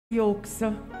yokes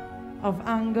of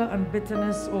anger and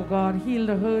bitterness, oh God. Heal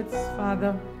the hurts,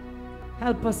 Father.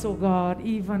 Help us, oh God,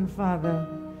 even, Father,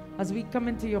 as we come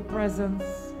into your presence.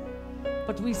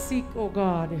 But we seek, oh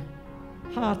God,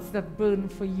 hearts that burn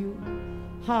for you,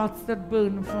 hearts that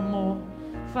burn for more.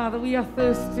 Father, we are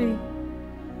thirsty.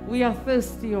 We are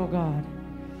thirsty, oh God.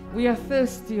 We are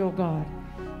thirsty, oh God.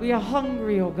 We are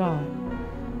hungry, oh God.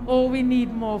 Oh, we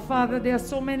need more. Father, there are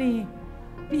so many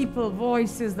people,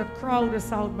 voices that crowd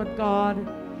us out, but God,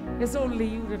 it's only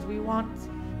you that we want.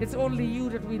 It's only you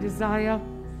that we desire.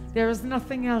 There is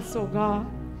nothing else, oh God.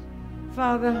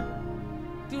 Father,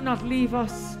 do not leave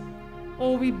us.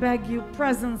 Oh, we beg you,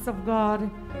 presence of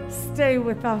God, stay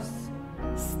with us.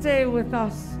 Stay with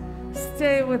us.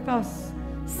 Stay with us.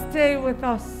 Stay with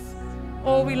us.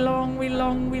 Oh, we long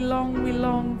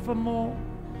for more.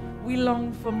 We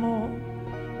long for more.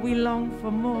 We long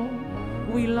for more.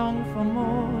 We long for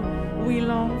more. We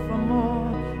long for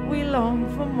more. We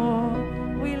long for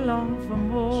more. We long for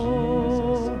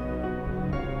more.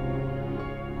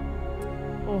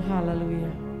 Oh,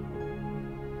 hallelujah.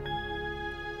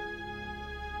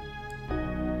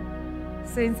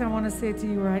 Saints, I want to say to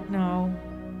you right now,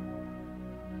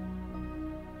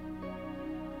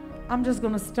 I'm just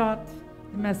going to start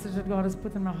the message that God has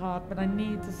put in my heart, but I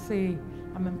need to say,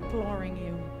 I'm imploring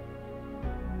you.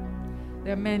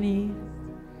 There are many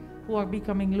who are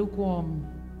becoming lukewarm.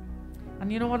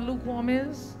 And you know what lukewarm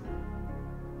is?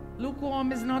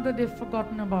 Lukewarm is not that they've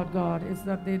forgotten about God, it's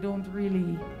that they don't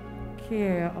really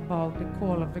care about the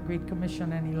call of the Great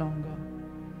Commission any longer.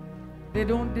 They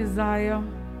don't desire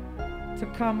to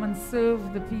come and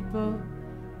serve the people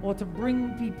or to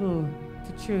bring people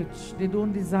to church. They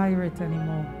don't desire it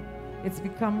anymore. It's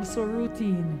become so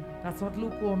routine. That's what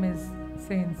lukewarm is,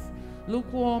 saints.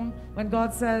 Lukewarm, when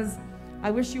God says,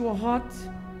 I wish you were hot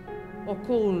or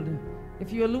cold.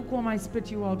 If you're lukewarm, I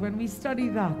spit you out. When we study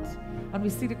that and we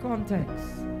see the context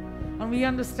and we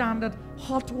understand that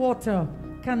hot water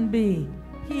can be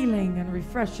healing and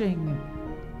refreshing,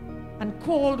 and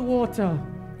cold water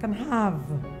can have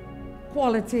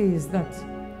qualities that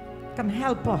can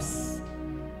help us,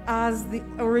 as the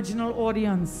original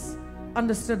audience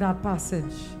understood that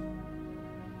passage.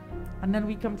 And then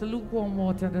we come to lukewarm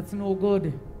water that's no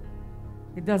good.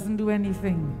 It doesn't do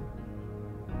anything.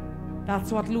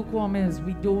 That's what lukewarm is.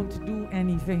 We don't do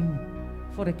anything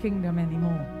for the kingdom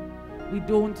anymore. We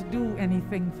don't do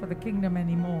anything for the kingdom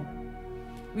anymore.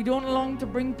 We don't long to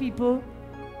bring people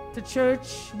to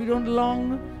church. We don't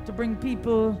long to bring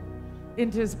people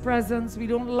into his presence. We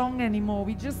don't long anymore.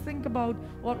 We just think about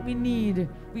what we need.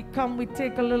 We come, we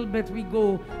take a little bit, we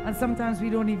go, and sometimes we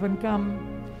don't even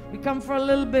come. We come for a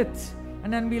little bit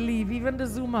and then we leave. Even the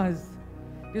Zoomers.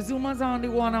 The Zoomers are only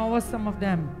 1 hour, some of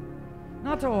them.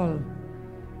 Not all.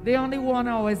 They only 1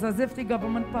 hour. It's as if the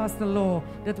government passed a law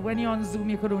that when you're on Zoom,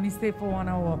 you could only stay for 1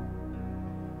 hour.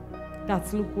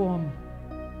 That's lukewarm.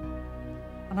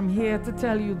 And I'm here to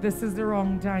tell you, this is the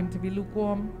wrong time to be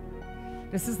lukewarm.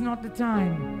 This is not the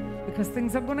time, because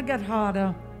things are going to get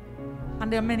harder,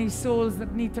 and there are many souls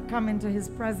that need to come into his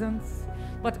presence.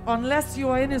 But unless you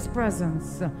are in his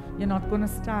presence, you're not going to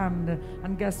stand.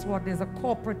 And guess what? There's a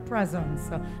corporate presence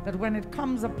that when it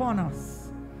comes upon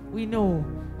us, we know,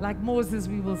 like Moses,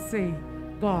 we will say,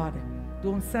 God,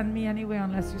 don't send me anywhere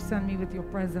unless you send me with your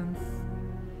presence.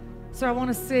 So I want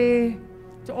to say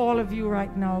to all of you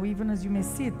right now, even as you may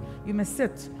sit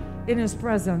in his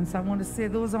presence, I want to say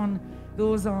those on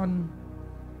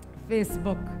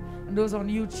Facebook and those on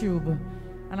YouTube.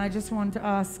 And I just want to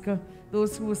ask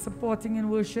those who are supporting in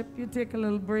worship, you take a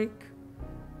little break.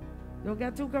 Don't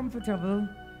get too comfortable,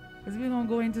 because we're going to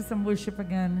go into some worship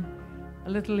again a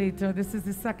little later. This is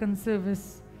the second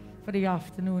service for the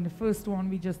afternoon. The first one,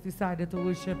 we just decided to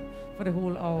worship for the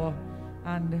whole hour.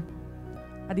 And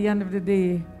at the end of the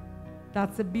day,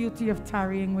 that's the beauty of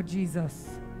tarrying with Jesus.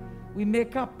 We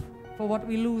make up for what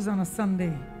we lose on a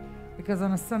Sunday, because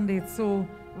on a Sunday it's so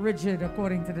rigid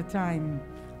according to the time.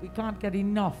 We can't get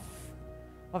enough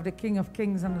of the King of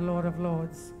Kings and the Lord of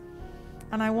Lords.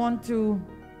 And I want to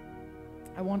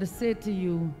say to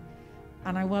you,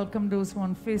 and I welcome those who are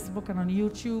on Facebook and on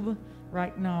YouTube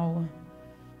right now,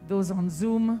 those on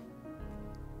Zoom,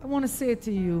 I want to say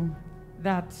to you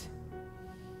that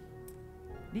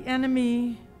the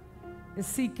enemy is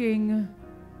seeking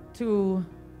to,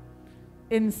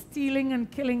 in stealing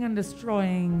and killing and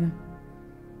destroying,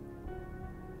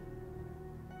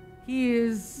 he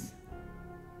is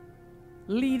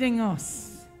leading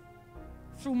us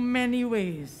through many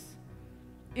ways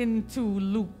into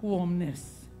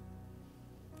lukewarmness.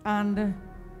 And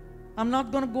I'm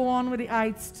not going to go on with the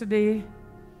ites today.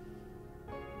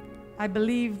 I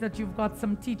believe that you've got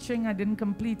some teaching. I didn't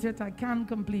complete it. I can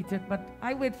complete it, but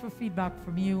I wait for feedback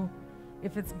from you.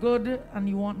 If it's good and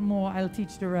you want more, I'll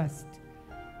teach the rest.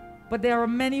 But there are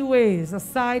many ways,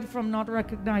 aside from not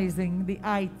recognizing the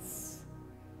ites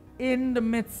in the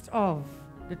midst of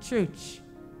the church,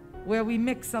 where we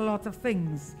mix a lot of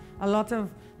things, a lot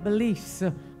of beliefs,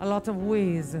 a lot of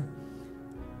ways.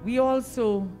 We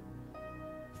also,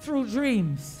 through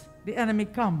dreams, the enemy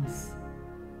comes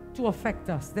to affect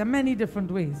us. There are many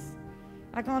different ways.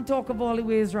 I can't talk of all the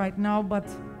ways right now, but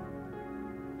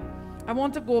I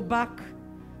want to go back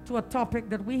to a topic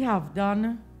that we have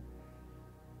done.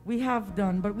 We have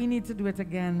done, but we need to do it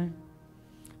again,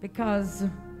 because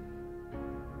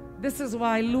this is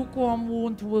why lukewarm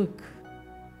won't work.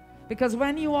 Because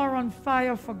when you are on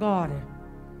fire for God,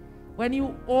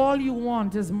 when all you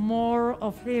want is more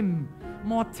of Him,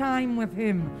 more time with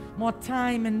Him, more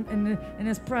time in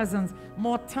His presence,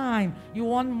 more time. You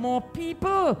want more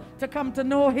people to come to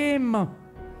know Him.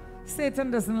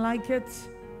 Satan doesn't like it.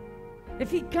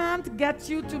 If he can't get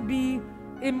you to be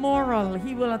immoral,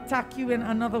 he will attack you in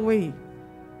another way.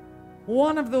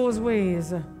 One of those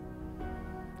ways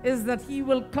is that he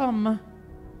will come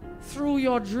through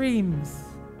your dreams.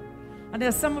 And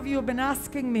there's some of you who have been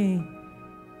asking me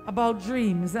about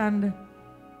dreams, and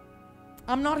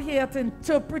I'm not here to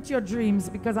interpret your dreams,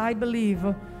 because I believe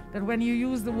that when you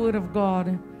use the word of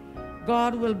God,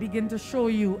 God will begin to show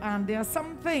you, and there are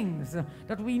some things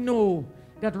that we know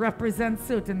that represent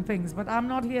certain things, but I'm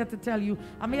not here to tell you.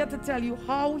 I'm here to tell you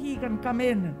how he can come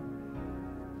in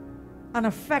and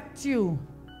affect you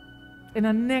in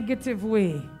a negative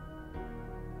way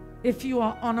if you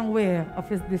are unaware of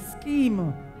the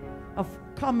scheme of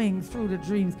coming through the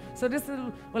dreams. So this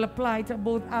will apply to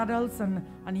both adults and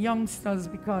youngsters,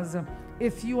 because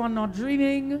if you are not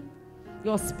dreaming,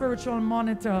 your spiritual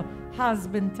monitor has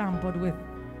been tampered with,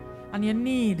 and you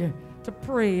need to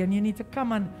pray, and you need to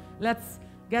come and let's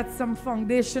get some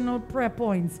foundational prayer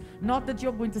points. Not that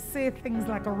you're going to say things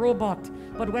like a robot,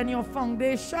 but when your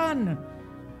foundation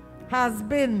has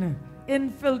been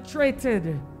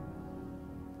infiltrated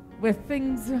with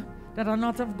things that are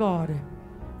not of God,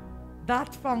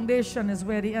 that foundation is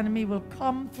where the enemy will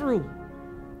come through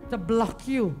to block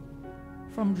you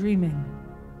from dreaming.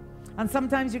 And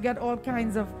sometimes you get all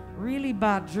kinds of really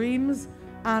bad dreams,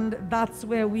 and that's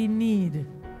where we need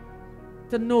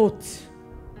to note,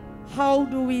 how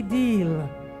do we deal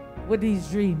with these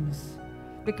dreams?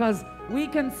 Because we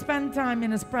can spend time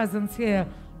in His presence here,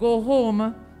 go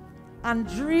home and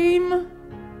dream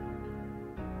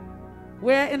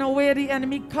where in a way the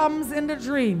enemy comes in the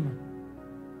dream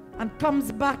and comes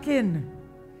back in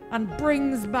and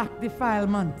brings back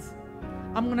defilement.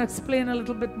 I'm going to explain a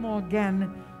little bit more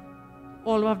again.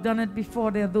 Although I've done it before,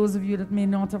 there are those of you that may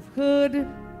not have heard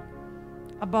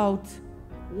about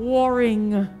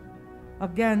warring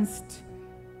against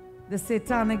the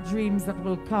satanic dreams that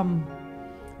will come.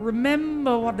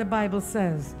 Remember what the Bible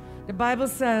says. The Bible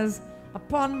says,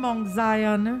 upon Mount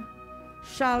Zion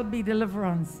shall be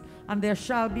deliverance, and there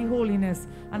shall be holiness,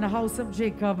 and the house of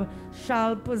Jacob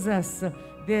shall possess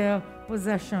their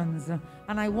possessions.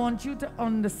 And I want you to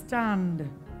understand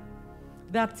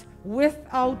that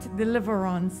without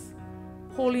deliverance,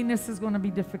 holiness is going to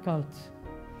be difficult.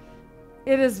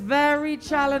 It is very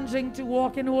challenging to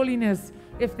walk in holiness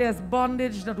if there's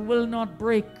bondage that will not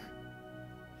break.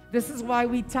 This is why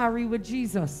we tarry with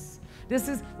Jesus.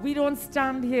 We don't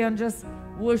stand here and just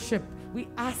worship. We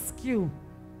ask you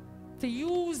to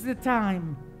use the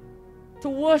time to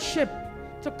worship,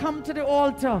 to come to the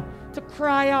altar, to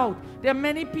cry out. There are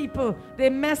many people,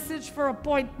 they message for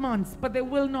appointments, but they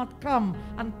will not come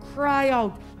and cry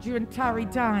out during tarry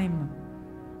time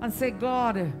and say,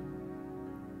 God,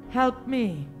 help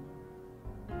me.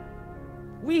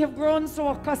 We have grown so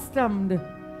accustomed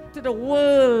to the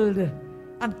world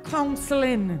and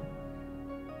counseling,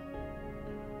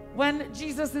 when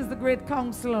Jesus is the great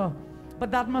counselor, but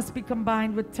that must be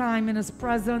combined with time in His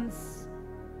presence,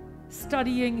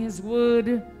 studying His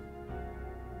word.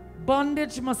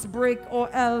 Bondage must break, or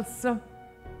else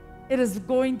it is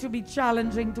going to be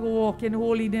challenging to walk in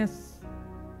holiness.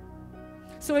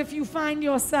 So if you find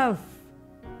yourself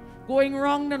going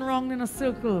round and round in a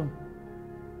circle,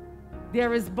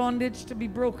 there is bondage to be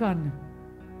broken.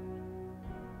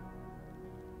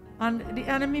 And the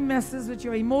enemy messes with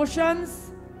your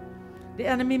emotions. The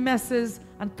enemy messes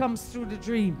and comes through the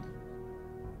dream.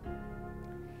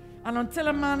 And until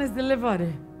a man is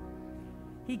delivered,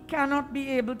 he cannot be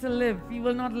able to live. He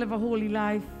will not live a holy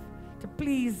life to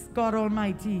please God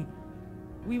Almighty.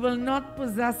 We will not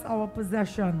possess our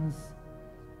possessions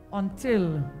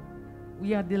until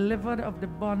we are delivered of the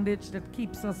bondage that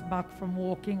keeps us back from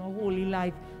walking a holy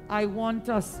life. I want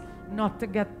us not to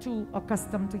get too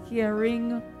accustomed to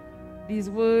hearing these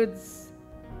words.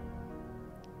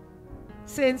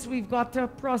 Saints, we've got to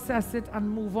process it and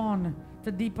move on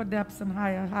to deeper depths and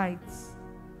higher heights.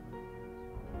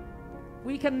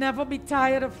 We can never be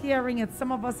tired of hearing it.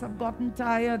 Some of us have gotten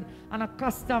tired and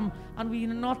accustomed, and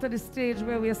we're not at the stage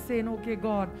where we are saying, okay,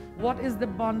 God, what is the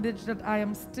bondage that I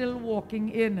am still walking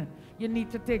in? You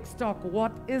need to take stock.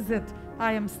 What is it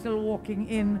I am still walking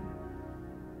in?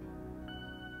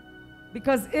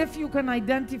 Because if you can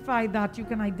identify that, you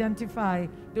can identify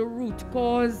the root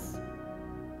cause.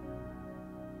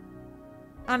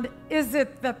 And is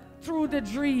it that through the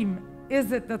dream,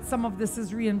 is it that some of this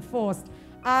is reinforced?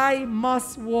 I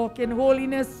must walk in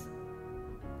holiness.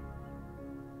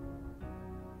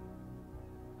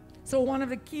 So one of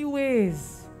the key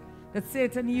ways that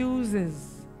Satan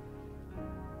uses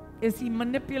is he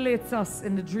manipulates us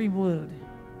in the dream world.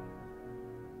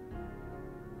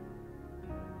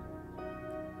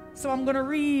 So I'm going to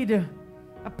read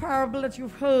a parable that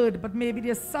you've heard, but maybe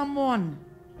there's someone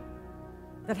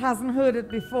that hasn't heard it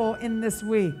before in this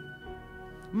way.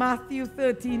 Matthew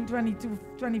 13,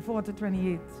 24 to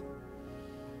 28.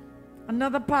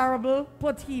 Another parable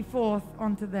put he forth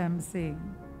unto them, saying,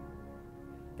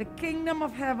 the kingdom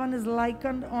of heaven is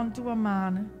likened unto a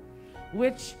man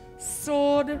which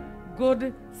sowed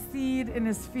good seed in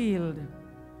his field.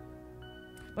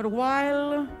 But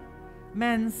while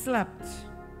men slept,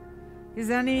 his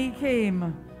enemy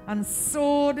came and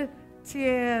sowed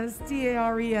tares,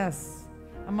 T-A-R-E-S,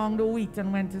 among the wheat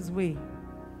and went his way.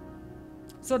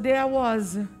 So there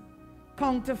was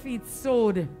counterfeit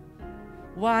sowed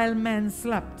while men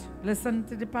slept. Listen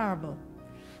to the parable.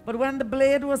 But when the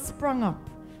blade was sprung up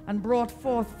and brought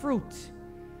forth fruit,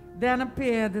 then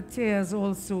appeared the tares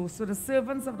also. So the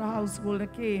servants of the householder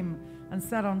came and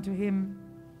said unto him,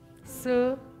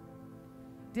 Sir,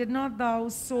 did not thou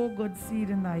sow good seed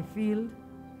in thy field?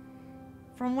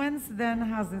 From whence then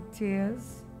has it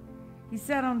tares? He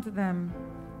said unto them,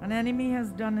 An enemy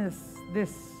has done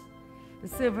this. The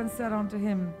servant said unto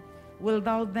him, Wilt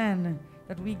thou then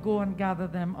that we go and gather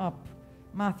them up?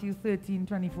 Matthew 13,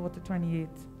 24 to 28.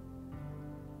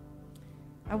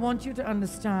 I want you to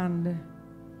understand,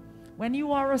 when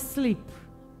you are asleep,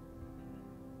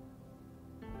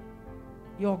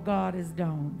 your guard is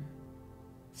down.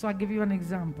 So I'll give you an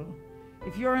example.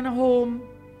 If you're in a home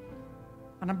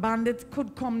and a bandit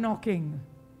could come knocking,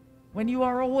 when you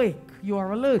are awake, you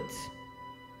are alert.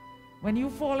 When you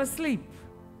fall asleep,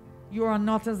 you are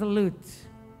not as alert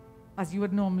as you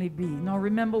would normally be. Now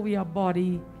remember, we are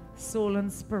body, soul,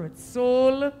 and spirit.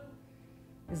 Soul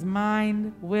is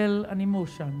mind, will, and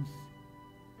emotions.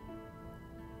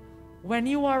 When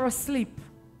you are asleep,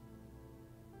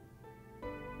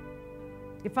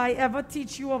 if I ever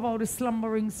teach you about the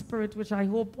slumbering spirit, which I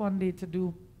hope one day to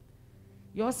do,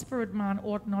 your spirit man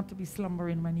ought not to be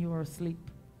slumbering when you are asleep.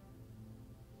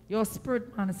 Your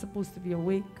spirit man is supposed to be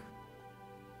awake.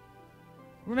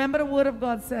 Remember, the word of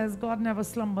God says God never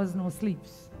slumbers nor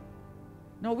sleeps.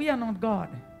 No, we are not God.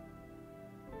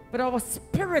 But our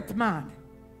spirit man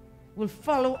will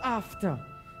follow after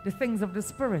the things of the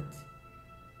spirit.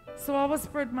 So our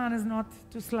spirit man is not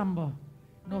to slumber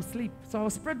nor sleep. So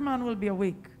our spirit man will be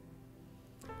awake.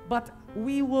 But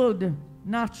we would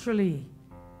naturally,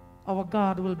 our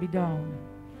guard will be down.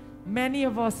 Many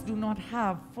of us do not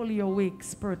have fully awake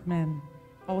spirit men.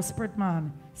 Our spirit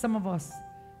man, some of us,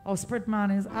 our spirit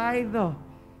man is either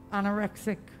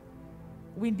anorexic.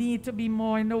 We need to be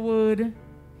more in the word.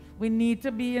 We need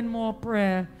to be in more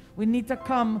prayer. We need to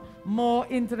come more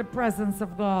into the presence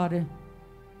of God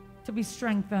to be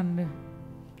strengthened.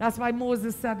 That's why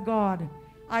Moses said, God,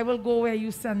 I will go where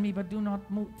you send me, but do not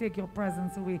take your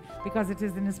presence away, because it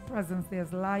is in his presence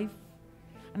there's life,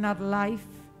 and that life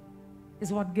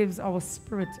is what gives our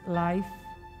spirit life.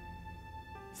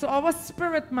 So our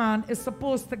spirit man is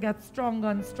supposed to get stronger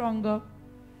and stronger.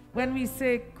 When we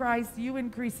say, Christ, you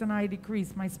increase and I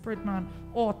decrease, my spirit man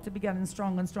ought to be getting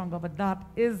stronger and stronger. But that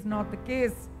is not the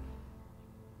case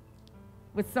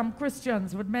with some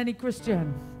Christians, with many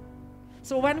Christians.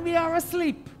 So when we are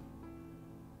asleep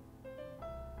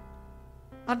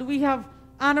and we have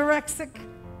anorexic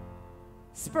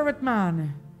spirit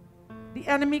man, the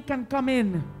enemy can come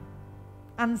in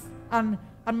and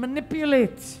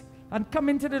manipulate and come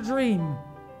into the dream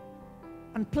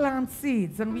and plant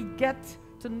seeds. And we get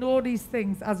to know these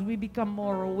things as we become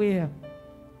more aware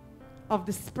of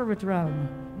the spirit realm.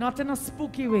 Not in a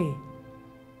spooky way,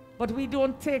 but we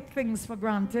don't take things for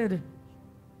granted.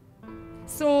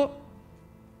 So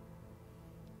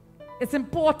it's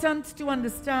important to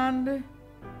understand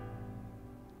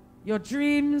your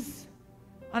dreams,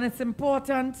 and it's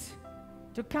important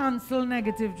to cancel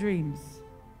negative dreams.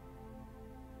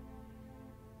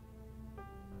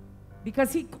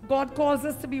 Because God calls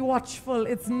us to be watchful.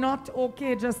 It's not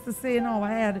okay just to say in our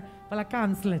head, well, I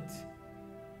cancel it.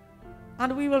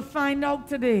 And we will find out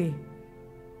today.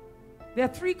 There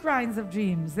are three kinds of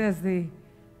dreams. There's the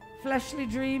fleshly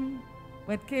dream,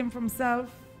 where it came from self.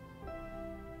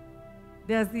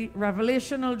 There's the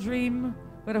revelational dream,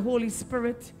 where the Holy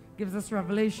Spirit gives us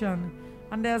revelation.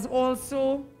 And there's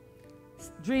also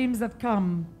dreams that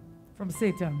come from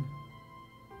Satan.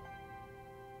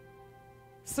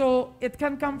 So it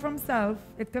can come from self,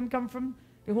 it can come from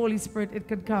the Holy Spirit, it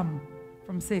can come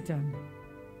from Satan.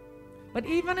 But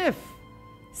even if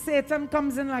Satan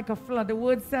comes in like a flood, the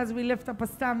word says we lift up a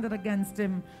standard against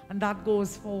him, and that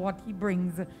goes for what he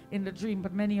brings in the dream.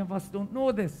 But many of us don't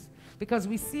know this, because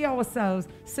we see ourselves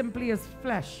simply as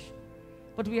flesh,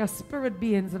 but we are spirit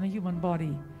beings in a human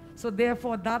body. So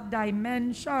therefore that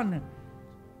dimension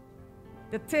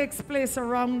that takes place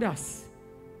around us,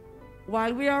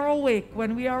 while we are awake,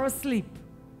 when we are asleep,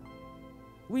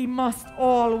 we must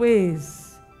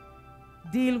always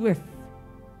deal with.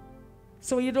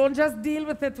 So you don't just deal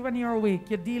with it when you're awake,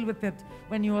 you deal with it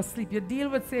when you're asleep. You deal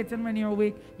with Satan when you're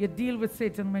awake, you deal with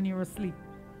Satan when you're asleep.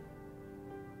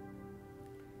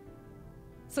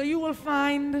 So you will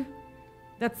find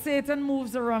that Satan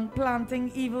moves around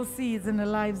planting evil seeds in the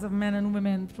lives of men and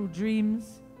women through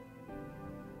dreams.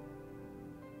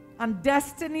 And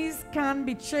destinies can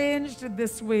be changed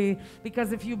this way,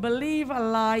 because if you believe a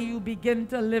lie, you begin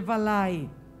to live a lie.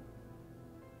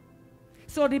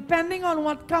 So depending on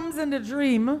what comes in the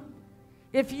dream,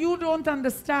 if you don't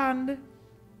understand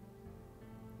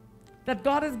that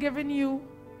God has given you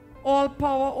all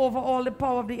power over all the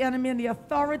power of the enemy and the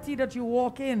authority that you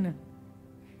walk in,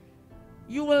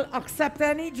 you will accept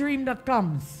any dream that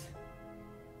comes.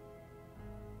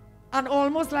 And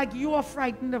almost like you are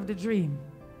frightened of the dream.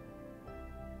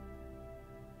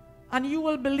 And you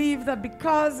will believe that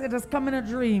because it has come in a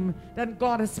dream, then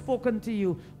God has spoken to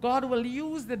you. God will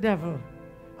use the devil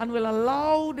and will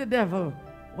allow the devil.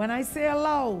 When I say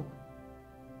allow,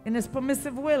 in his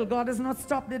permissive will, God has not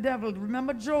stopped the devil.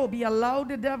 Remember Job, he allowed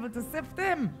the devil to sift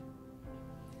him.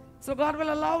 So God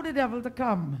will allow the devil to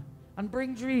come and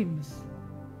bring dreams.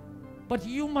 But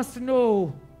you must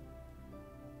know,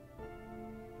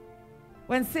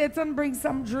 when Satan brings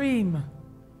some dream,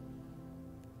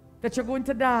 that you're going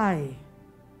to die,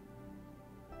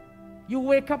 you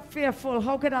wake up fearful.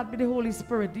 How could that be the Holy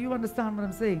Spirit? Do you understand what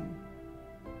I'm saying?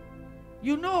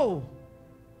 You know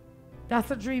that's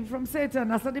a dream from Satan.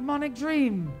 That's a demonic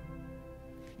dream.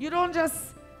 You don't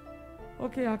just,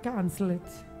 okay, I'll cancel it.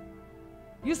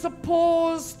 You're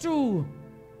supposed to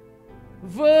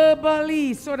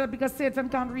verbally, so that because Satan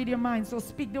can't read your mind, so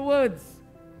speak the words.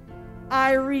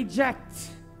 I reject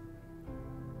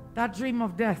that dream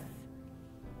of death.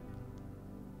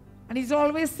 And he's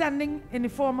always sending in the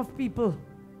form of people.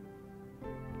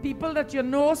 People that you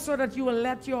know, so that you will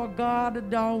let your guard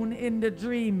down in the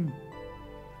dream.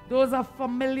 Those are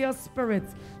familiar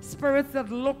spirits. Spirits that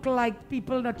look like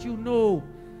people that you know.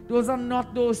 Those are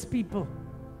not those people.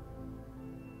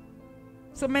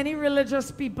 So many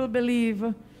religious people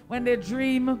believe when they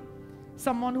dream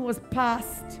someone who was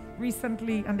passed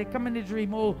recently and they come in the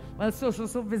dream, oh, well, so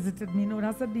visited me. No,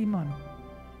 that's a demon.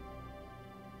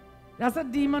 That's a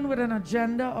demon with an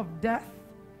agenda of death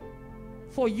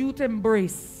for you to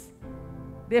embrace.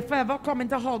 They forever coming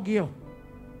to hug you.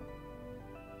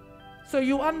 So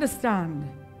you understand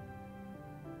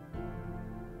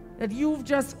that you've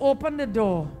just opened the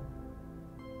door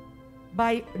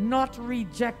by not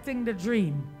rejecting the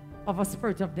dream of a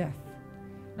spirit of death.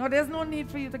 Now, there's no need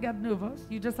for you to get nervous.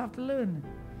 You just have to learn.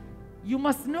 You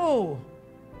must know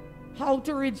how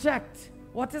to reject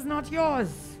what is not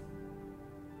yours.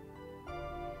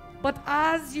 But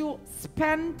as you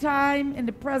spend time in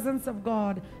the presence of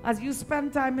God, as you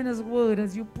spend time in His Word,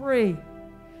 as you pray,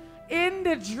 in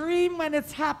the dream when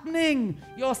it's happening,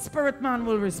 your spirit man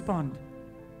will respond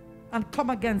and come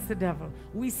against the devil.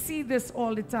 We see this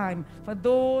all the time for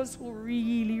those who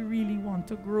really, really want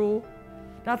to grow.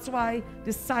 That's why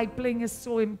discipling is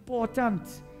so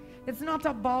important. It's not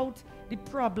about the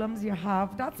problems you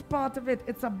have. That's part of it.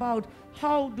 It's about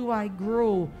how do I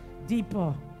grow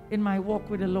deeper in my walk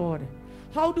with the Lord.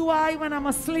 How do I, when I'm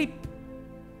asleep,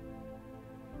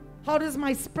 how does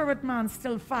my spirit man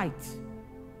still fight?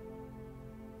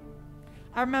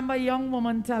 I remember a young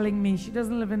woman telling me, she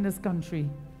doesn't live in this country,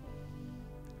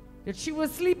 that she was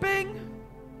sleeping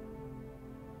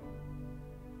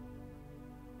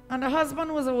And the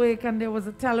husband was awake, and there was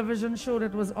a television show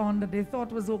that was on that they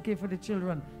thought was okay for the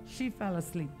children. She fell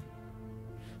asleep.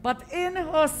 But in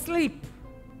her sleep,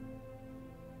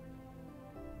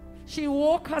 she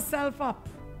woke herself up.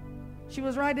 She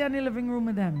was right there in the living room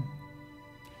with them,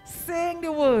 saying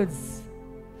the words,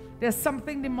 "There's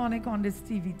something demonic on this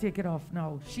TV, take it off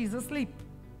now." She's asleep.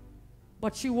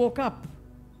 But she woke up.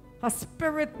 Her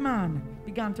spirit man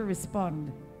began to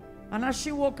respond. And as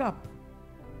she woke up,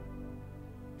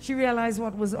 she realized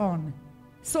what was on.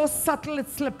 So subtle it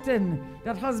slipped in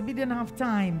that husband didn't have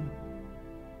time.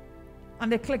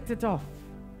 And they clicked it off.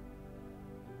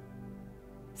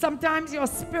 Sometimes your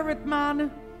spirit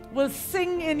man will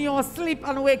sing in your sleep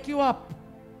and wake you up.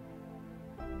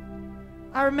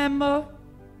 I remember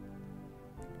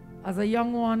as a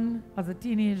young one, as a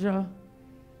teenager,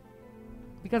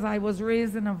 because I was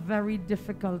raised in a very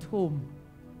difficult home.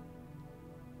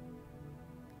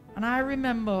 And I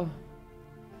remember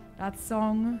that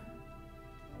song,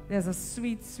 "There's a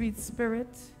Sweet, Sweet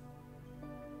Spirit."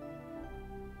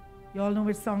 You all know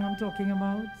which song I'm talking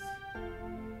about?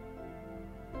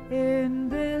 In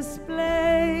this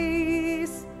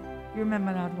place. You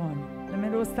remember that one? Let me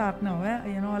do start now, eh?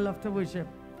 You know I love to worship.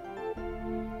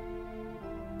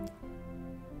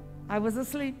 I was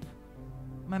asleep.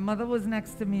 My mother was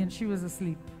next to me and she was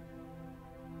asleep.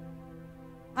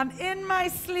 And in my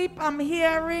sleep, I'm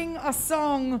hearing a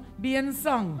song being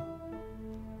sung.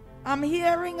 I'm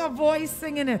hearing a voice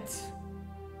singing it.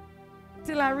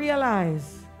 Till I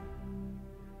realize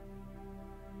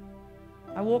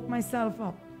I woke myself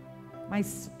up. My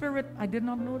spirit, I did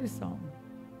not know the song.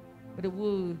 But the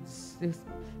words,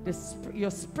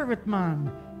 your spirit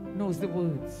man knows the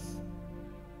words.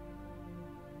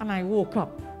 And I woke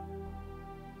up.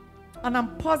 And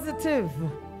I'm positive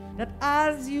that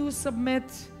as you submit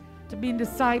to being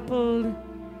discipled,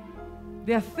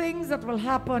 there are things that will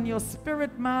happen. Your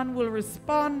spirit man will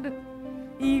respond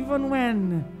even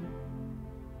when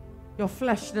your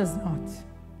flesh does not.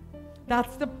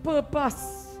 That's the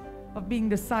purpose of being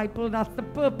discipled. That's the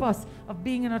purpose of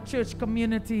being in a church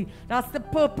community. That's the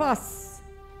purpose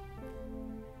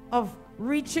of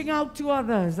reaching out to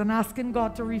others and asking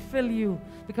God to refill you,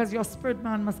 because your spirit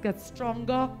man must get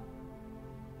stronger.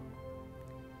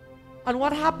 And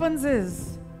what happens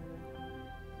is,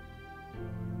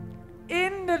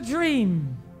 in the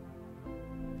dream,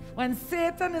 when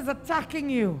Satan is attacking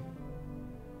you,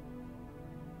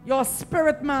 your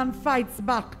spirit man fights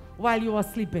back while you are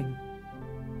sleeping.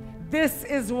 This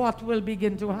is what will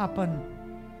begin to happen.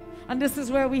 And this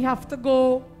is where we have to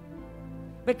go,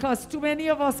 because too many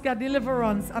of us get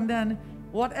deliverance, and then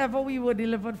whatever we were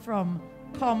delivered from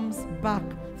comes back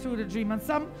through the dream. And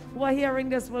some who are hearing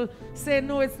this will say,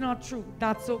 "No, it's not true."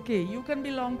 That's okay. You can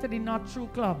belong to the not true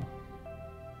club.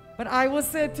 But I will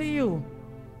say to you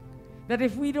that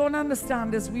if we don't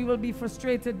understand this, we will be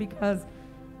frustrated, because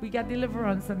we get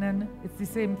deliverance and then it's the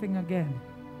same thing again.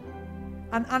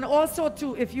 And also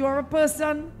too, if you are a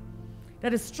person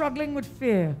that is struggling with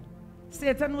fear,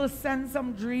 Satan will send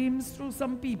some dreams through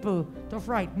some people to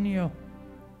frighten you.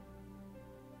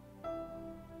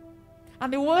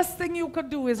 And the worst thing you could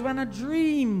do is, when a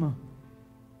dream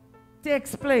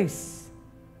takes place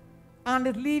and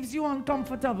it leaves you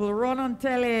uncomfortable, run and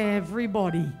tell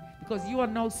everybody, because you are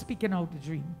now speaking out the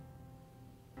dream.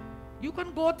 You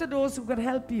can go to those who could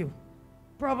help you,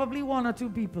 probably one or two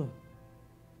people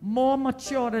more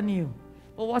mature than you.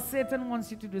 But what Satan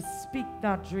wants you to do is speak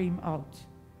that dream out.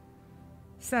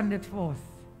 Send it forth.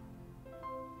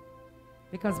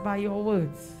 Because by your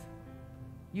words,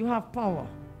 you have power.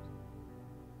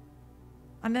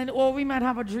 And then, or we might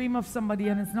have a dream of somebody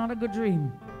and it's not a good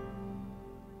dream.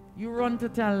 You run to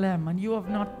tell them, and you have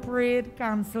not prayed,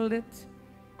 canceled it.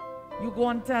 You go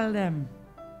and tell them.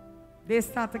 They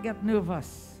start to get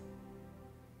nervous.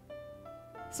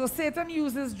 So Satan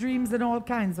uses dreams in all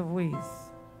kinds of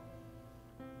ways.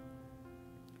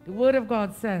 The Word of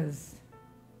God says,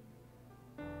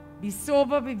 "Be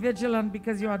sober, be vigilant,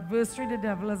 because your adversary, the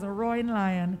devil, as a roaring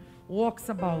lion, walks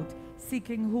about,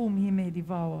 seeking whom he may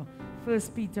devour."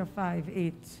 1 Peter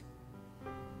 5:8.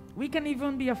 We can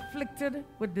even be afflicted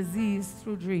with disease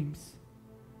through dreams.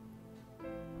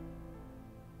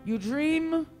 You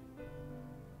dream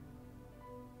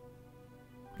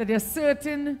that there's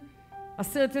a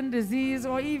certain disease,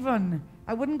 or even,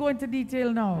 I wouldn't go into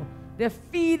detail now, they're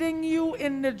feeding you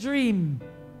in the dream.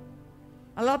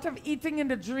 A lot of eating in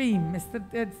the dream is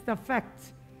to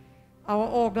affect our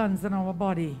organs and our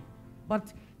body.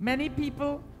 But many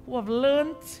people who have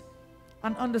learned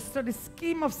and understood the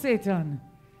scheme of Satan,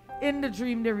 In the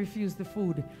dream, they refuse the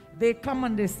food. They come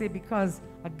and they say, because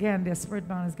again, their spirit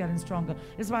man is getting stronger.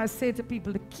 That's why I say to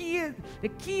people, the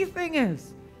key thing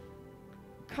is,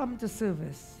 come to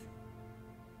service.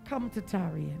 Come to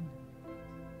tarrying.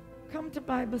 Come to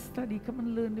Bible study. Come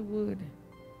and learn the word.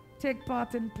 Take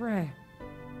part in prayer.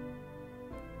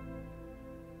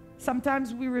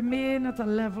 Sometimes we remain at a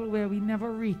level where we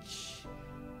never reach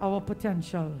our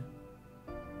potential.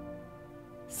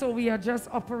 So we are just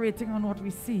operating on what we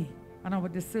see, and our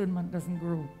discernment doesn't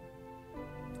grow.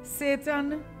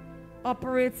 Satan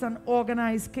operates an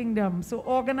organized kingdom, so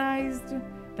organized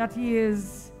that he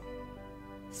is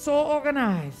so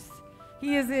organized,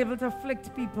 he is able to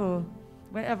afflict people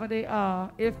wherever they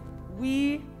are. If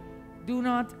we do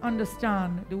not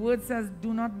understand, the word says,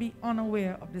 do not be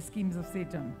unaware of the schemes of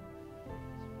Satan.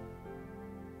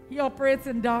 He operates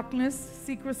in darkness,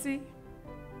 secrecy.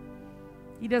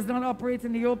 He does not operate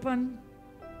in the open.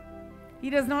 He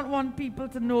does not want people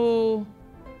to know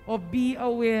or be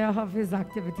aware of his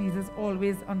activities. It's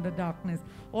always under darkness.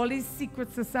 All these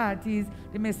secret societies,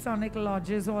 the Masonic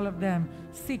lodges, all of them,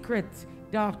 secret,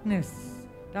 darkness.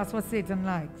 That's what Satan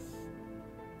likes.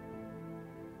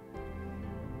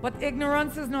 But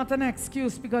ignorance is not an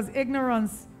excuse, because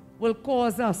ignorance will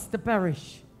cause us to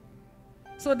perish.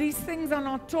 So these things are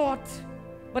not taught,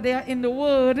 but they are in the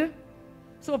Word.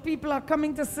 So people are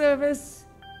coming to service,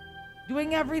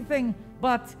 doing everything,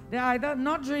 but they're either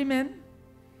not dreaming.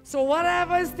 So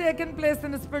whatever is taking place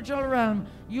in the spiritual realm,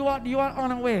 you are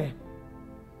unaware.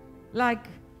 Like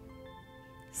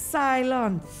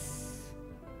silence.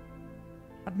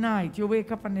 At night, you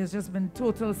wake up and there's just been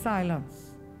total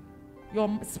silence.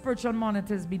 Your spiritual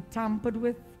monitors be tampered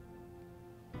with.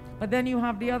 But then you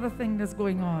have the other thing that's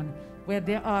going on, where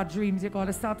there are dreams. You got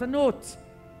to start to note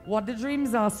what the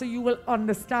dreams are, so you will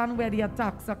understand where the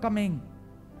attacks are coming.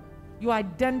 You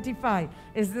identify,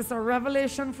 is this a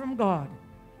revelation from God?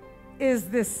 Is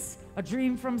this a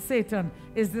dream from Satan?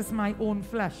 Is this my own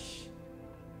flesh?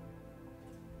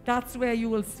 That's where you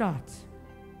will start.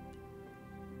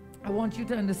 I want you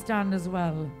to understand as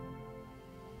well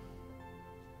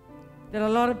that a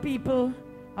lot of people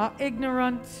are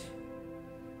ignorant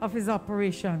of his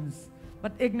operations.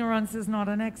 But ignorance is not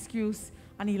an excuse,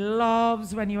 and he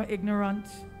loves when you're ignorant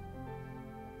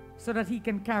so that he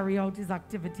can carry out his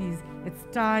activities. It's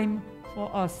time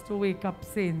for us to wake up,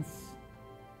 saints.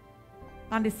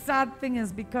 And the sad thing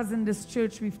is, because in this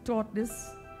church we've taught this,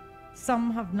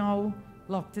 some have now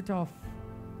locked it off,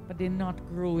 but they're not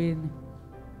growing.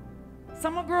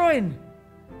 Some are growing,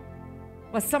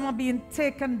 but some are being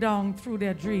taken down through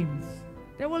their dreams.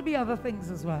 There will be other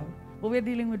things as well, but we're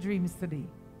dealing with dreams today.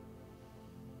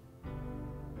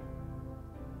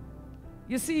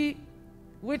 You see,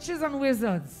 witches and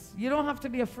wizards, you don't have to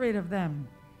be afraid of them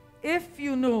if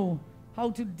you know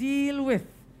how to deal with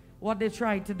what they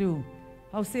try to do,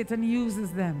 how Satan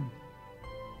uses them.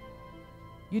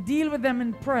 You deal with them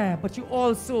in prayer, but you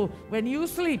also, when you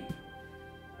sleep,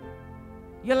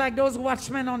 you're like those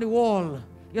watchmen on the wall.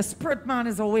 Your spirit man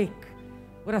is awake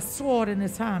with a sword in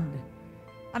his hand.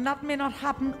 And that may not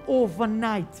happen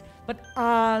overnight, but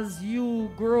as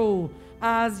you grow,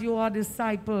 as you are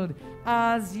discipled,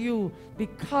 as you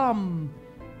become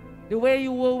the way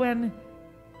you were when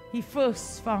he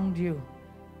first found you,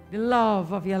 the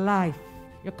love of your life,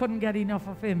 you couldn't get enough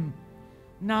of him.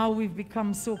 Now we've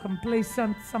become so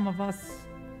complacent, some of us.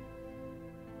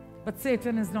 But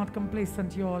Satan is not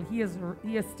complacent, y'all. He has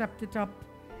stepped it up.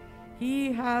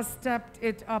 He has stepped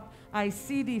it up. I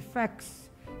see the effects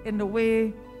in the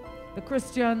way the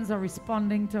Christians are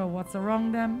responding to what's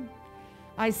around them.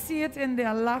 I see it in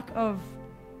their lack of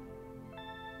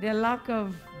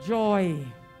joy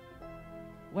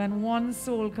when one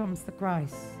soul comes to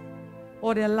Christ,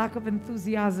 or their lack of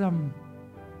enthusiasm.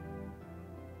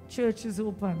 Church is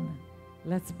open.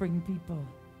 Let's bring people.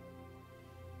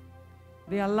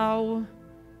 They allow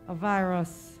a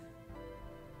virus,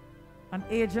 an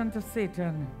agent of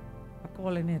Satan, I'm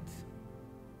calling it,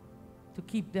 to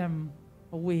keep them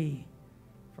away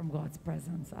from God's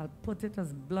presence. I'll put it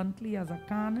as bluntly as I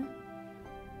can.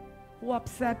 Who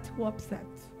upset? Who upset?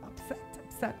 Upset,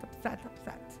 upset, upset,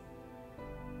 upset.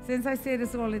 Since I say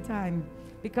this all the time,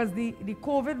 because the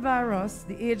COVID virus,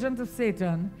 the agent of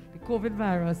Satan, the COVID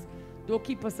virus, don't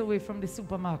keep us away from the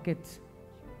supermarket.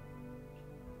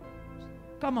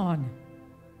 Come on.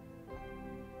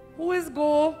 Who is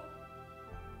go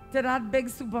to that big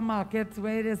supermarket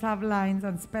where they just have lines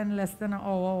and spend less than an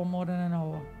hour or more than an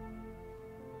hour?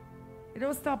 It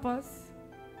don't stop us.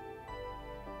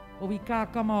 But we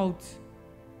can't come out.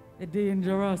 It's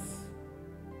dangerous.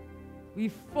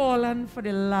 We've fallen for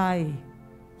the lie.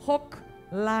 Hook,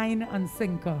 line and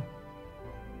sinker.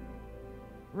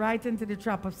 Right into the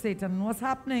trap of Satan. And what's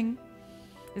happening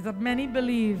is that many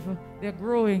believe they're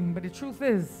growing, but the truth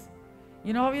is,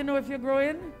 you know how you know if you're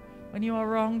growing? When you are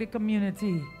around the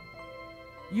community.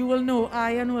 You will know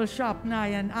iron will sharpen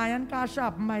iron. Iron can't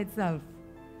sharpen by itself.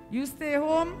 You stay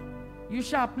home, you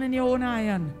sharpening your own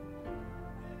iron.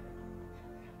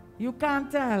 You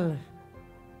can't tell.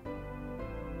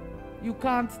 You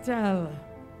can't tell.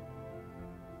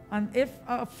 And if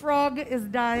a frog is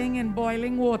dying in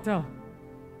boiling water,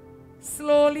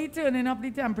 slowly turning up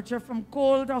the temperature from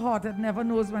cold to hot, it never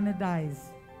knows when it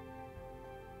dies.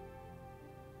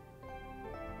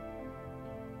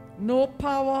 No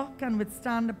power can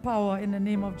withstand the power in the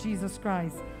name of Jesus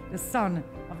Christ, the Son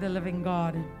of the living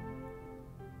God.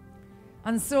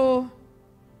 And so,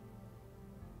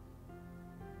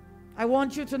 I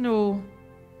want you to know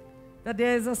that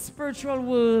there is a spiritual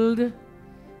world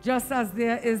just as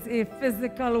there is a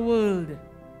physical world.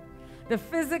 The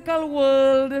physical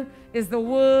world is the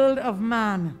world of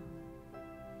man,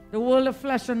 the world of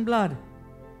flesh and blood.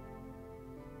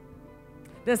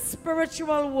 The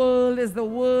spiritual world is the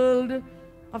world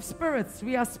of spirits.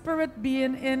 We are spirit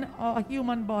being in a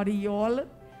human body, y'all.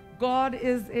 God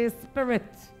is a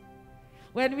spirit.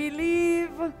 When we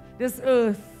leave this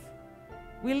earth,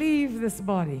 we leave this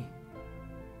body.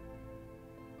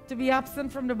 To be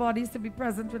absent from the body is to be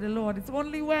present with the Lord. It's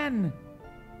only when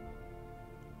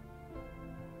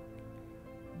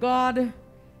God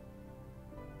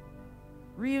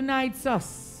reunites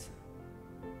us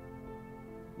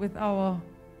with our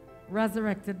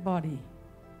resurrected body.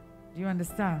 Do you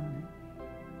understand?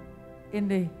 In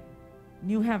the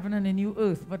new heaven and the new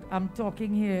earth. But I'm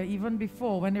talking here even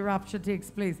before when the rapture takes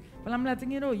place. But I'm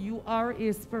letting you know you are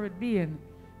a spirit being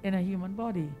in a human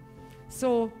body.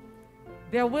 So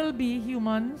there will be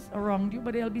humans around you,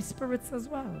 but there'll be spirits as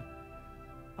well.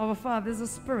 Our Father is a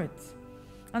spirit.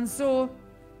 And so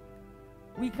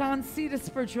we can't see the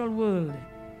spiritual world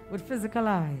with physical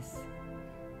eyes.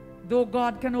 Though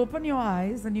God can open your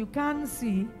eyes and you can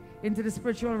see into the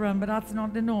spiritual realm, but that's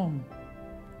not the norm.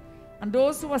 And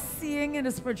those who are seeing in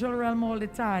the spiritual realm all the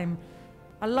time,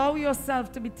 allow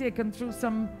yourself to be taken through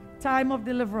some time of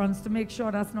deliverance to make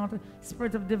sure that's not a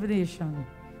spirit of divination.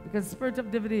 Because spirit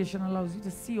of divination allows you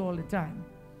to see all the time.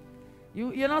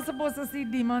 You're not supposed to see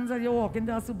demons as you walk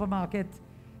into a supermarket,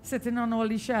 sitting on all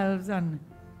the shelves, and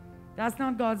that's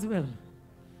not God's will.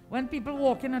 When people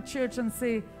walk in a church and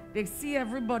say they see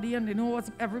everybody and they know what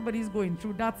everybody's going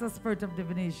through, that's a spirit of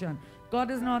divination.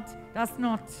 That's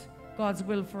not God's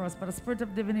will for us, but a spirit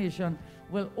of divination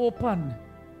will open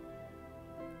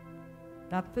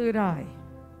that third eye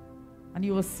and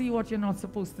you will see what you're not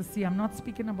supposed to see. I'm not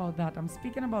speaking about that. I'm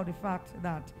speaking about the fact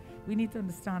that we need to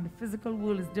understand the physical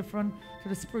world is different to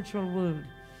the spiritual world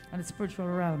and the spiritual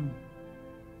realm.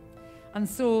 And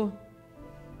so,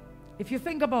 if you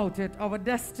think about it, our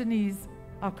destinies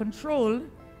are controlled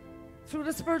through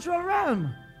the spiritual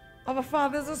realm. Our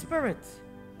Father is a spirit.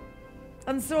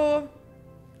 And so,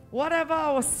 whatever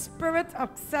our spirit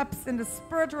accepts in the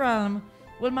spirit realm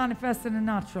will manifest in the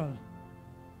natural,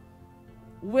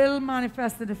 will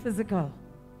manifest in the physical.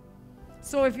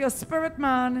 So if your spirit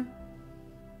man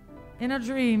in a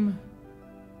dream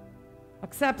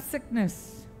accepts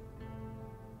sickness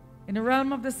in the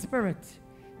realm of the spirit,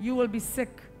 you will be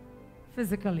sick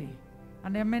physically.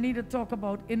 And there are many that talk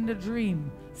about in the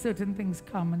dream certain things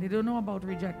come and they don't know about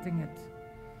rejecting it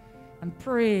and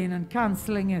praying and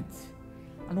canceling it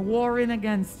and warring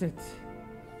against it.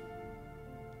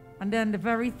 And then the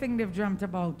very thing they've dreamt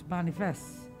about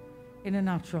manifests in the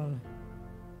natural.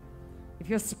 If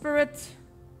your spirit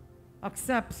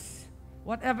accepts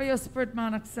whatever your spirit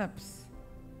man accepts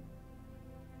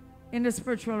in the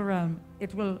spiritual realm,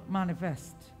 it will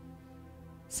manifest.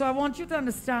 So I want you to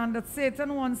understand that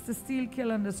Satan wants to steal,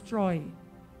 kill, and destroy.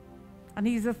 And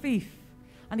he's a thief.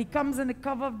 And he comes in the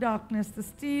cover of darkness to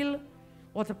steal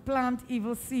or to plant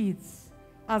evil seeds,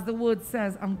 as the word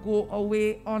says, and go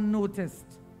away unnoticed.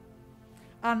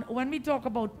 And when we talk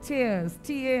about tares,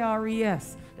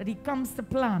 T-A-R-E-S, that he comes to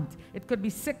plant, it could be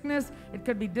sickness, it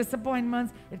could be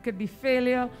disappointments, it could be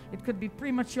failure, it could be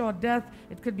premature death,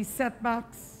 it could be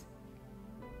setbacks.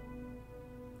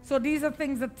 So these are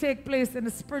things that take place in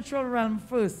the spiritual realm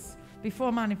first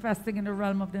before manifesting in the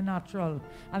realm of the natural.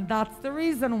 And that's the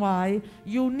reason why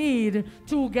you need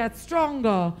to get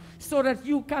stronger, so that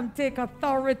you can take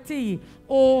authority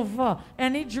over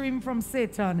any dream from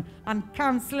Satan and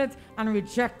cancel it and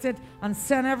reject it and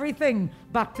send everything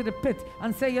back to the pit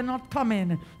and say, you're not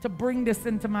coming to bring this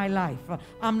into my life.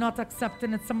 I'm not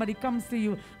accepting it. Somebody comes to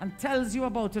you and tells you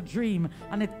about a dream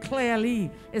and it clearly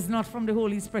is not from the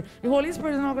Holy Spirit. The Holy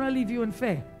Spirit is not going to leave you in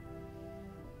fear.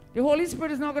 The Holy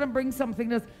Spirit is not going to bring something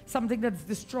that's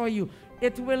destroy you.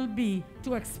 It will be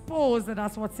to expose that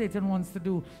that's what Satan wants to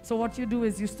do. So what you do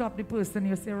is you stop the person.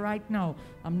 You say, right now,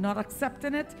 I'm not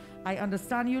accepting it. I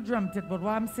understand you dreamt it, but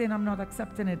why I'm saying I'm not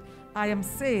accepting it, I am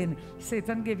saying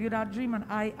Satan gave you that dream and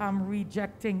I am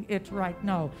rejecting it right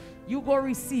now. You go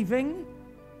receiving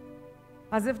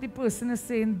as if the person is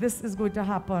saying this is going to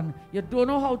happen. You don't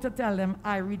know how to tell them,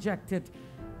 I reject it.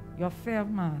 You're a fair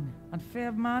man. And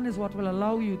fair man is what will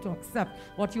allow you to accept.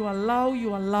 What you allow,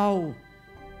 you allow.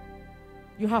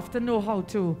 You have to know how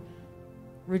to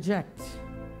reject.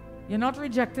 You're not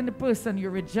rejecting the person,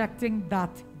 you're rejecting that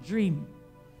dream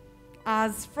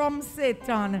as from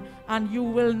Satan, and you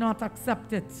will not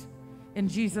accept it in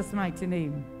Jesus' mighty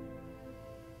name.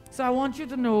 So I want you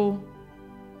to know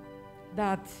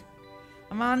that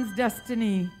a man's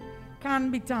destiny can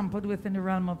be tampered with in the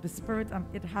realm of the spirit, and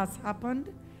it has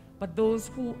happened. But those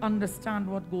who understand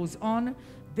what goes on,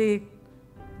 they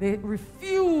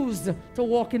refuse to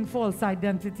walk in false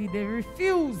identity. They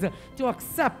refuse to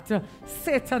accept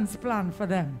Satan's plan for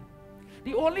them.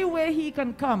 The only way he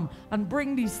can come and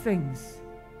bring these things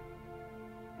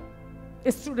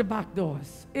is through the back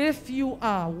doors. If you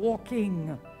are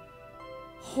walking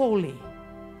holy.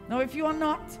 Now, if you are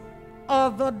not,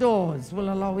 other doors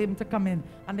will allow him to come in,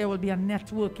 and there will be a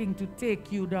networking to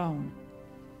take you down.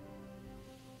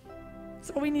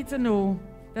 So we need to know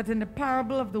that in the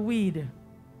parable of the weed,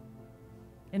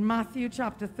 in Matthew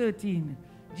chapter 13,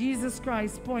 Jesus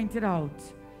Christ pointed out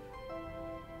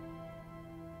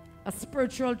a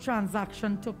spiritual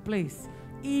transaction took place.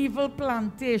 Evil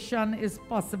plantation is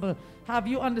possible. Have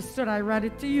you understood? I read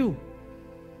it to you.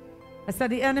 I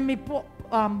said the enemy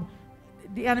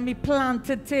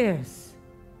planted tares.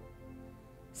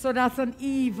 So that's an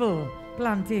evil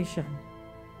plantation.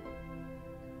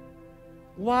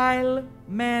 While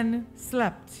men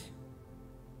slept.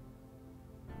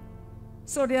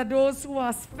 So there are those who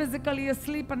are physically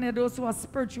asleep and there are those who are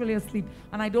spiritually asleep.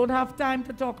 And I don't have time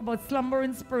to talk about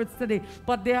slumbering spirits today,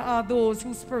 but there are those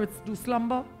whose spirits do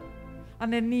slumber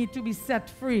and they need to be set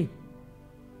free.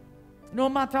 No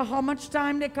matter how much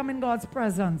time they come in God's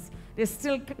presence, they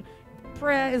still,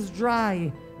 prayer is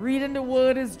dry. Reading the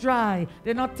word is dry.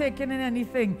 They're not taking in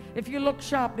anything. If you look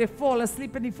sharp, they fall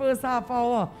asleep in the first half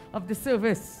hour of the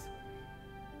service.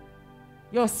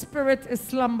 Your spirit is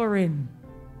slumbering.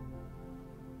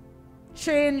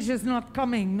 Change is not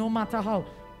coming, no matter how.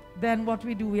 Then what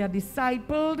we do, we are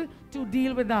discipled to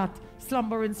deal with that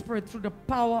slumbering spirit through the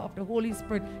power of the Holy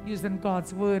Spirit using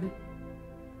God's word.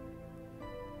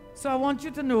 So I want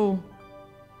you to know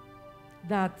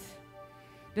that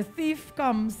the thief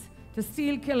comes to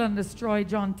steal, kill, and destroy,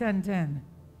 John 10:10.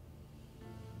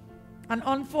 And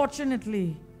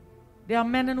unfortunately, there are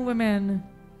men and women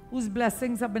whose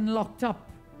blessings have been locked up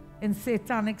in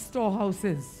satanic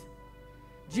storehouses.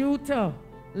 Due to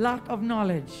lack of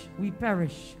knowledge, we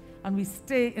perish and we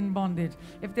stay in bondage.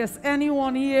 If there's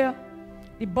anyone here,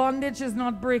 the bondage is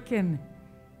not breaking.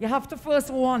 You have to first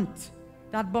want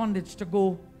that bondage to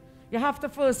go. You have to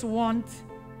first want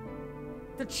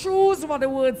to choose what the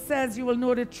word says. You will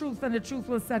know the truth and the truth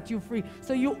will set you free.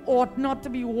 So you ought not to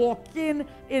be walking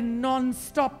in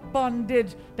non-stop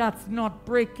bondage that's not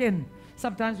breaking.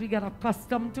 Sometimes we get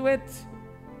accustomed to it.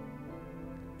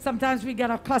 Sometimes we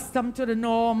get accustomed to the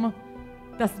norm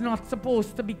that's not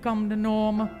supposed to become the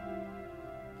norm.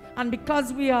 And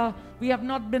because we have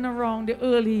not been around the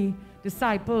early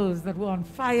disciples that were on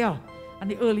fire and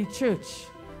the early church,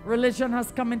 religion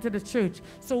has come into the church.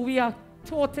 So we are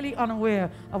totally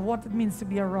unaware of what it means to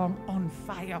be around on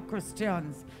fire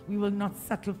Christians. We will not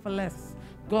settle for less.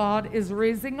 God is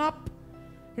raising up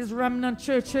his remnant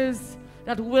churches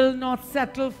that will not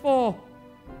settle for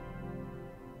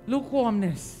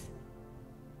lukewarmness.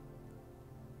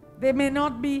 They may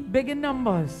not be big in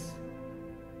numbers,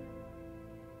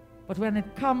 but when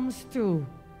it comes to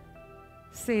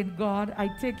saying, God, I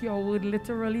take your word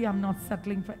literally, I'm not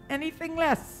settling for anything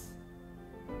less,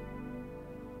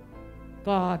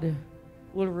 God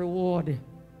will reward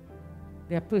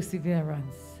their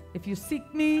perseverance. If you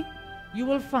seek me, you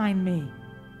will find me.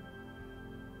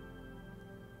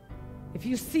 If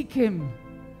you seek him,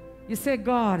 you say,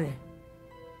 God,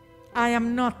 I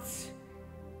am not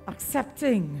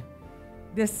accepting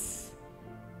this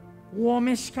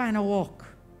warmish kind of walk.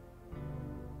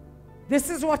 This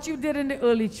is what you did in the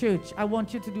early church. I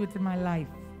want you to do it in my life.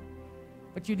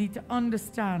 But you need to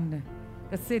understand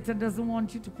that Satan doesn't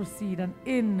want you to proceed. And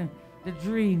in the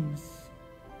dreams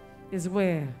is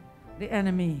where the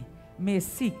enemy may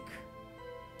seek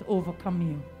to overcome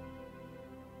you.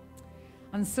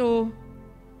 And so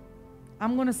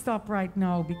I'm going to stop right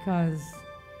now, because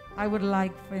I would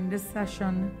like for in this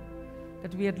session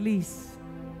that we at least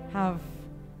have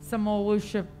some more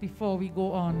worship before we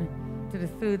go on to the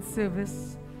third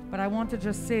service. But I want to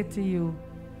just say to you,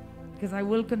 because I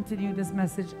will continue this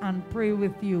message and pray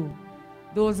with you,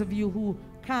 those of you who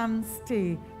can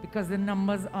stay, because the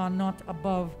numbers are not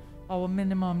above our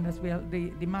minimum, that's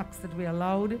the max that we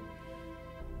allowed.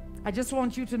 I just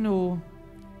want you to know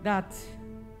that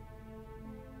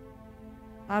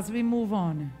as we move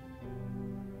on,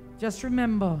 just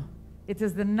remember, it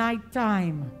is the night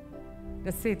time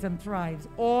that Satan thrives.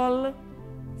 All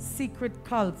secret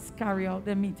cults carry out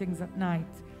their meetings at night.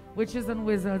 Witches and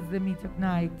wizards, they meet at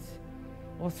night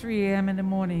or 3 a.m. in the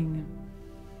morning.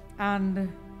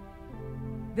 And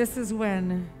this is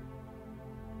when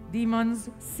demons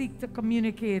seek to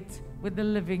communicate with the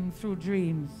living through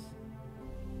dreams.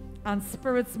 And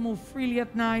spirits move freely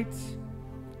at night.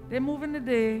 They move in the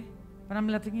day, but I'm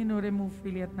letting you know they move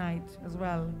freely at night as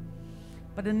well.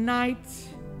 But the night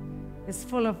is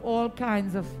full of all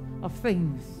kinds of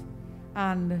things.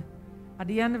 And at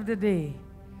the end of the day,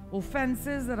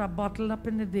 offenses that are bottled up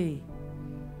in the day,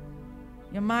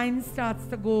 your mind starts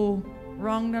to go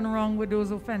wrong and wrong with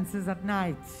those offenses at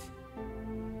night.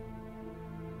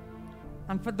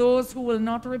 And for those who will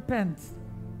not repent,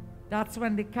 that's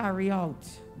when they carry out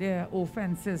their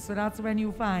offenses. So that's when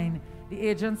you find the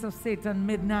agents of Satan,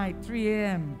 midnight, 3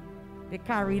 a.m., they're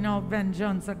carrying out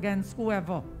vengeance against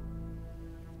whoever.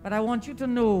 But I want you to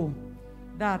know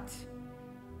that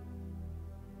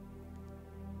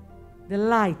the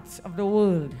light of the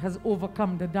world has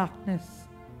overcome the darkness.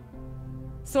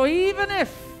 So even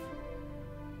if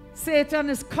Satan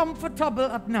is comfortable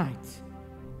at night,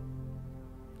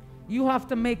 you have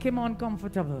to make him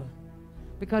uncomfortable.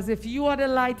 Because if you are the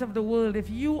light of the world, if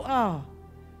you are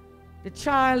the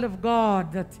child of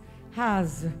God that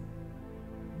has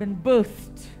been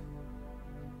birthed,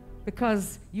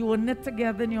 because you were knit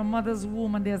together in your mother's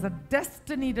womb, and there's a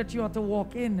destiny that you are to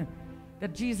walk in,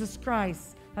 that Jesus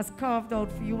Christ has carved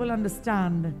out for you, will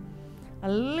understand a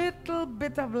little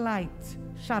bit of light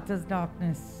shatters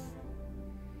darkness.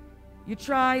 You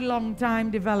try long time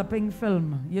developing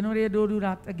film. You know they don't do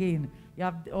that again. You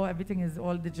have, everything is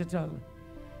all digital.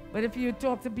 But if you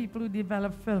talk to people who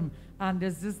develop film and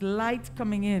there's this light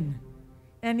coming in,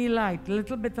 any light,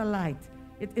 little bit of light,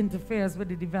 it interferes with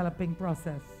the developing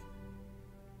process.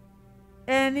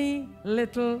 Any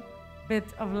little bit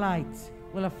of light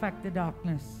will affect the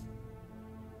darkness.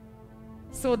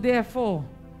 So therefore,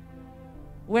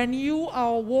 when you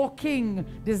are walking,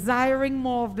 desiring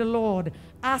more of the Lord,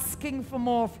 asking for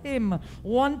more of Him,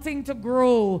 wanting to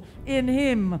grow in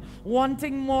Him,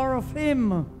 wanting more of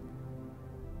Him,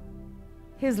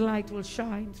 His light will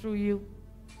shine through you.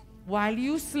 While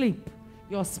you sleep,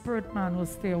 your spirit man will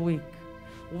stay awake.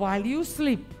 While you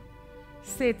sleep,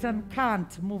 Satan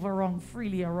can't move around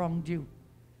freely around you.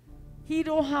 He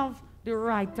don't have the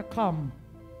right to come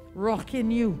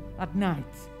rocking you at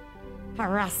night,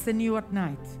 harassing you at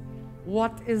night.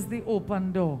 What is the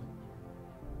open door?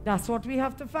 That's what we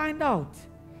have to find out,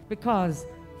 because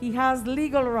he has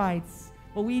legal rights,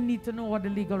 but we need to know what the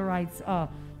legal rights are.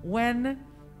 When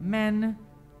men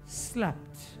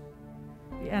slept,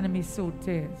 the enemy sowed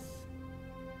tares.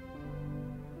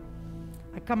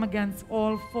 I come against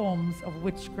all forms of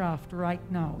witchcraft right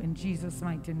now in Jesus'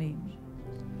 mighty name.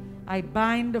 I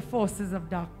bind the forces of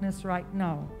darkness right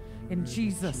now in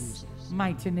Jesus'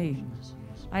 mighty name.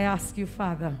 I ask you,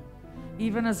 Father,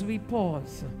 even as we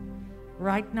pause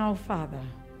right now, Father,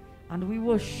 and we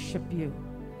worship you,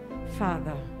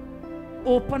 Father,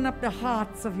 open up the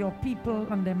hearts of your people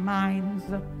and their minds.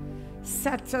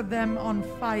 Set them on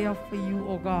fire for you,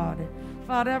 oh God.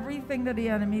 Father, everything that the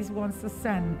enemy wants to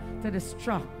send to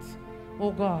distract,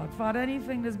 oh God. Father,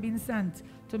 anything that's been sent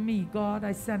to me, God,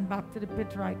 I send back to the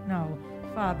pit right now,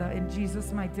 Father, in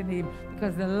Jesus' mighty name,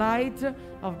 because the light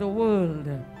of the world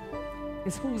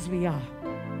is whose we are.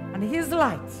 And His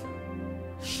light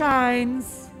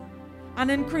shines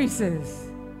and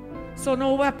increases. So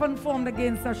no weapon formed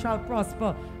against us shall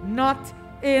prosper, not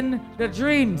in the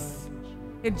dreams.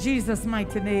 In Jesus'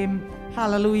 mighty name,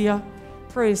 hallelujah.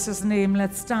 Praise His name.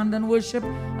 Let's stand and worship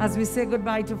as we say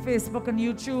goodbye to Facebook and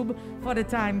YouTube for the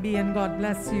time being. God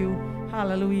bless you.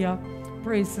 Hallelujah.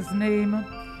 Praise his name.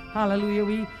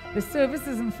 Hallelujah. The service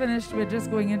isn't finished. We're just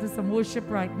going into some worship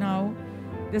right now.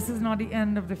 This is not the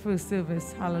end of the first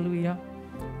service. Hallelujah.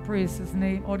 Praise his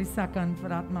name. Or the second, for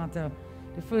that matter.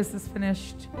 The first is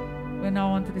finished. We're now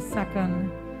on to the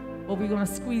second. But we're going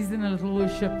to squeeze in a little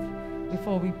worship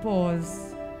before we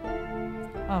pause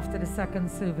after the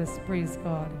second service. Praise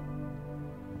God.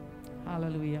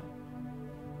 Hallelujah.